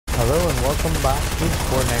Hello and welcome back to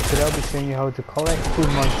Fortnite. Today I'll be showing you how to collect cube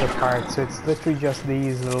monster parts. So it's literally just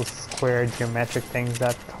these little square geometric things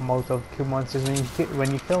that come out of cube monsters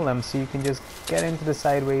when you kill them. So you can just get into the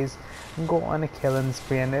sideways and go on a killing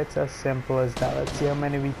spree, and it's as simple as that. Let's see how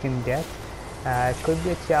many we can get. It could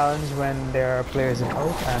be a challenge when there are players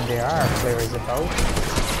about, and there are players about.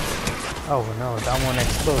 Oh no, that one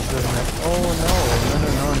explodes, doesn't it? Oh no,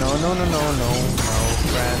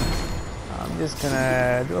 friend. I'm just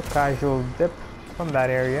gonna do a casual dip from that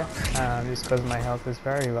area, just because my health is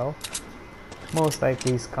very low. Most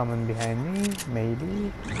likely he's coming behind me,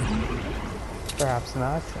 maybe. Perhaps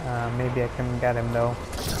not. Maybe I can get him though.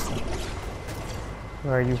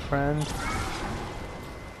 Where are you, friend?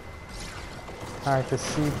 Hard to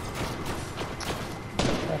see.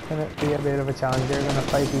 Definitely a bit of a challenge. They're gonna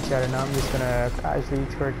fight each other now. I'm just gonna casually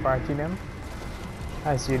third party them,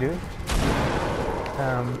 as you do.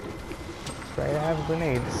 Right, I have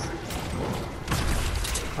grenades.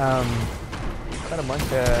 Got a bunch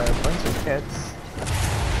of hits.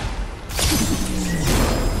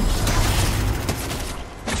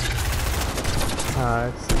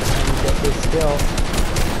 Let's see if I can get this kill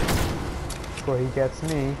before he gets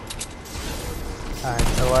me.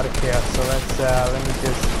 It's a lot of chaos, so let me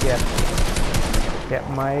just get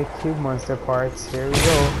my cube monster parts. Here we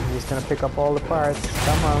go. I'm just gonna pick up all the parts.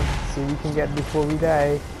 Come on, see what we can get before we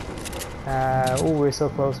die. Oh, we're so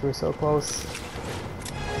close,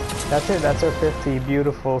 That's it, that's our 50,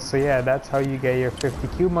 beautiful. So yeah, that's how you get your 50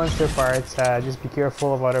 cube monster parts. Just be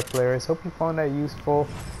careful of other players. Hope you found that useful.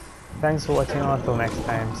 Thanks for watching, until next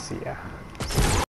time, see ya.